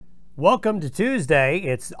Welcome to Tuesday.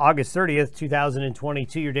 It's August 30th,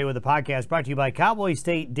 2022. Your day with the podcast brought to you by Cowboy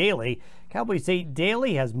State Daily. Cowboy State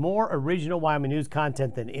Daily has more original Wyoming news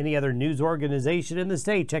content than any other news organization in the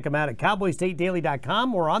state. Check them out at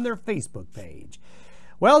cowboystatedaily.com or on their Facebook page.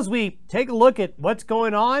 Well, as we take a look at what's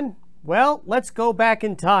going on, well, let's go back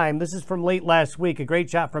in time. This is from late last week. A great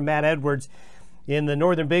shot from Matt Edwards in the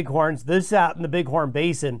Northern Bighorns. This out in the Bighorn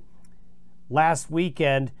Basin last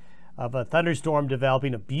weekend of a thunderstorm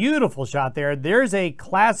developing. A beautiful shot there. There's a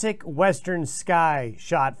classic western sky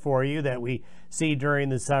shot for you that we see during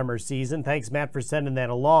the summer season. Thanks, Matt, for sending that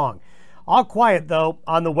along. All quiet, though,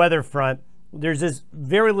 on the weather front. There's just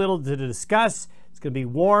very little to discuss. It's going to be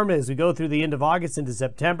warm as we go through the end of August into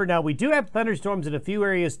September. Now, we do have thunderstorms in a few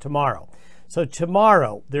areas tomorrow. So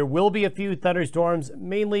tomorrow, there will be a few thunderstorms,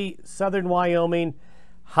 mainly southern Wyoming,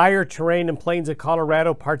 higher terrain and plains of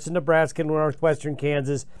Colorado, parts of Nebraska, and northwestern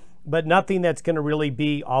Kansas, but nothing that's going to really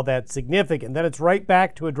be all that significant. Then it's right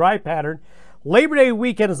back to a dry pattern. Labor Day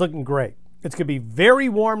weekend is looking great. It's going to be very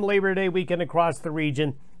warm Labor Day weekend across the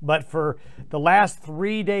region, but for the last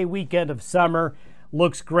 3-day weekend of summer,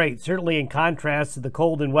 looks great. Certainly in contrast to the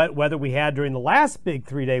cold and wet weather we had during the last big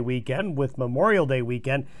 3-day weekend with Memorial Day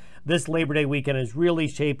weekend. This Labor Day weekend is really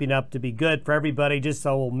shaping up to be good for everybody. Just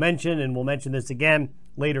so we'll mention this again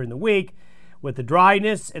later in the week. With the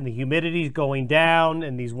dryness and the humidity going down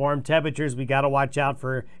and these warm temperatures, we got to watch out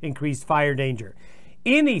for increased fire danger.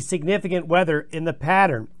 Any significant weather in the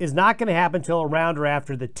pattern is not going to happen until around or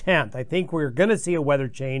after the 10th. I think we're going to see a weather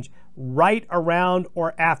change right around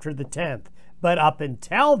or after the 10th. But up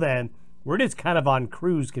until then, we're just kind of on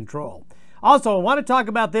cruise control. Also, I want to talk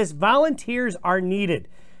about this. Volunteers are needed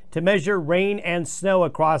to measure rain and snow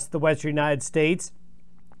across the western United States,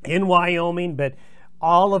 in Wyoming, but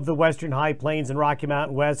all of the western high plains and Rocky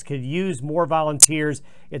Mountain West could use more volunteers.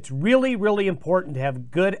 It's really, really important to have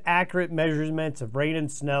good, accurate measurements of rain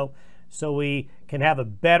and snow so we can have a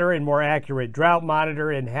better and more accurate drought monitor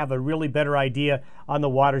and have a really better idea on the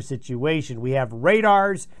water situation. We have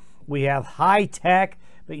radars, we have high tech,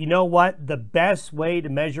 but you know what? The best way to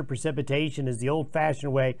measure precipitation is the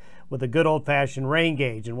old-fashioned way with a good old-fashioned rain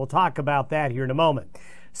gauge, and we'll talk about that here in a moment.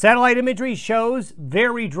 Satellite imagery shows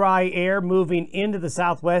very dry air moving into the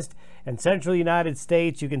southwest and central United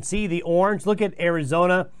States. You can see the orange. Look at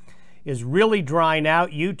Arizona is really drying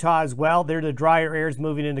out. Utah as well. They're the drier airs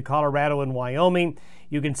moving into Colorado and Wyoming.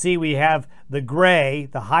 You can see we have the gray,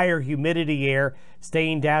 the higher humidity air,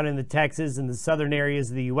 staying down in the Texas and the southern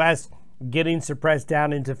areas of the U.S., getting suppressed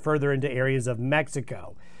down into further into areas of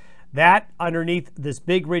Mexico. That underneath this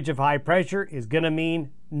big ridge of high pressure is going to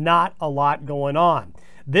mean not a lot going on.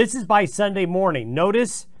 This is by Sunday morning.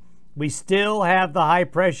 Notice we still have the high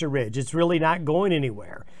pressure ridge. It's really not going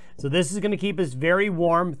anywhere. So this is going to keep us very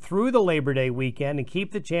warm through the Labor Day weekend and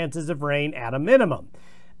keep the chances of rain at a minimum.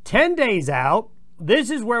 10 days out,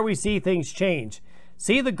 this is where we see things change.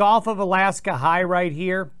 See the Gulf of Alaska high right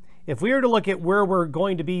here? If we were to look at where we're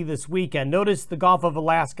going to be this weekend, notice the Gulf of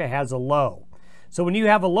Alaska has a low. So when you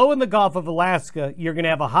have a low in the Gulf of Alaska, you're going to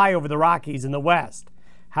have a high over the Rockies in the west.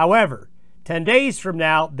 However, 10 days from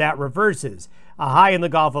now, that reverses. A high in the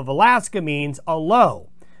Gulf of Alaska means a low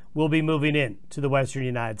will be moving in to the western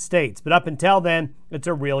United States. But up until then, it's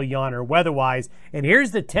a real yawner weather-wise. And here's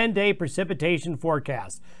the 10-day precipitation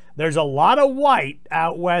forecast. There's a lot of white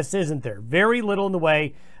out west, isn't there? Very little in the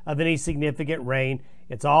way of any significant rain.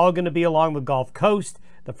 It's all going to be along the Gulf Coast,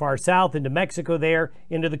 the far south into Mexico there,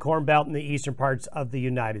 into the Corn Belt in the eastern parts of the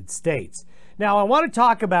United States. Now, I want to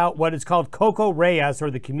talk about what is called CoCoRaYas,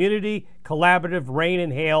 or the Community Collaborative Rain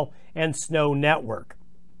and Hail and Snow Network.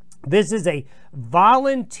 This is a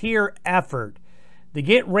volunteer effort to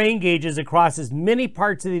get rain gauges across as many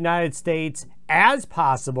parts of the United States as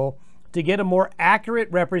possible to get a more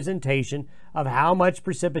accurate representation of how much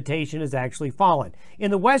precipitation has actually fallen.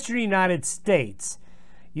 In the western United States,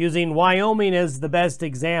 using Wyoming as the best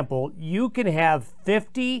example, you can have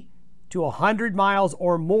 50 to 100 miles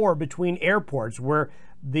or more between airports where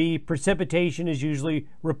the precipitation is usually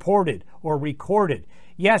reported or recorded.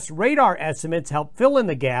 Yes, radar estimates help fill in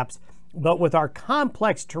the gaps, but with our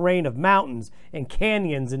complex terrain of mountains and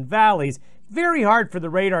canyons and valleys, very hard for the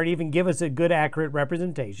radar to even give us a good, accurate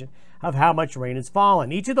representation of how much rain has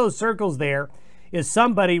fallen. Each of those circles there is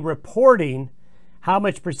somebody reporting how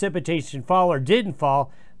much precipitation fall or didn't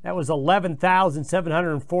fall. That was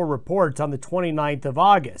 11,704 reports on the 29th of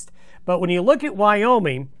August. But when you look at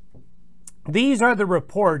Wyoming, these are the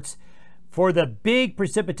reports for the big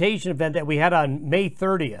precipitation event that we had on May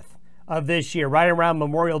 30th of this year, right around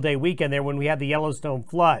Memorial Day weekend there when we had the Yellowstone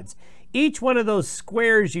floods. Each one of those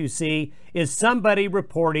squares you see is somebody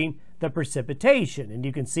reporting the precipitation. And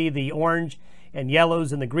you can see the orange and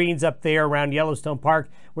yellows and the greens up there around Yellowstone Park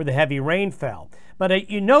where the heavy rain fell. But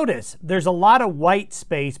you notice there's a lot of white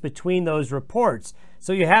space between those reports.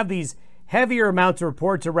 So you have these heavier amounts of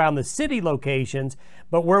reports around the city locations,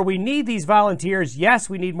 but where we need these volunteers, yes,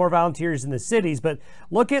 we need more volunteers in the cities, but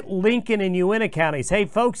look at Lincoln and Uintah counties. Hey,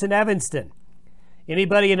 folks in Evanston,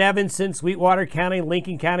 anybody in Evanston, Sweetwater County,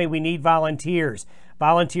 Lincoln County, we need volunteers.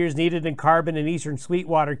 Volunteers needed in Carbon and eastern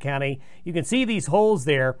Sweetwater County. You can see these holes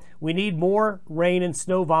there. We need more rain and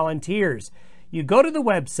snow volunteers. You go to the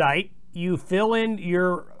website, you fill in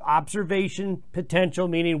your observation potential,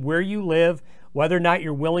 meaning where you live, whether or not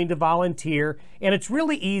you're willing to volunteer, and it's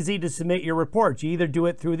really easy to submit your reports. You either do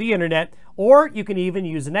it through the internet or you can even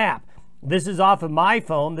use an app. This is off of my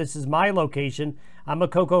phone. This is my location. I'm a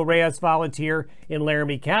Coco Reyes volunteer in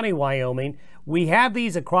Laramie County, Wyoming. We have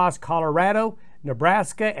these across Colorado,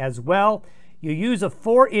 Nebraska as well. You use a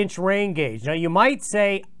 4-inch rain gauge. Now you might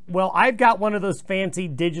say, well, I've got one of those fancy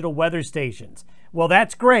digital weather stations. Well,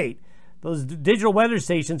 that's great. Those digital weather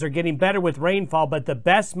stations are getting better with rainfall, but the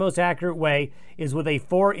best, most accurate way is with a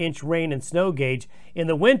 4-inch rain and snow gauge. In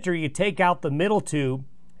the winter, you take out the middle tube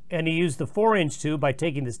and you use the 4-inch tube by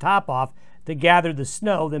taking this top off to gather the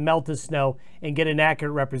snow, then melt the snow and get an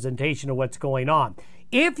accurate representation of what's going on.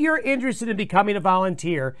 If you're interested in becoming a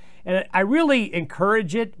volunteer, and I really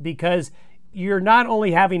encourage it because you're not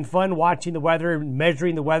only having fun watching the weather and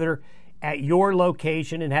measuring the weather at your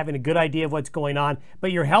location and having a good idea of what's going on,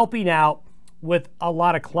 but you're helping out with a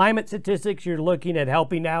lot of climate statistics. You're looking at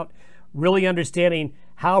helping out, really understanding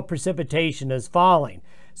how precipitation is falling.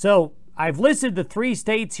 So I've listed the 3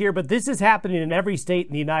 states here, but this is happening in every state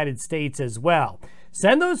in the United States as well.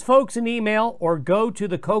 Send those folks an email or go to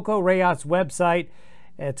the Coco Reyes website.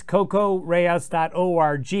 It's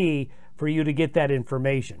cocoreyes.org for you to get that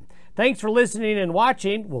information. Thanks for listening and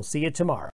watching. We'll see you tomorrow.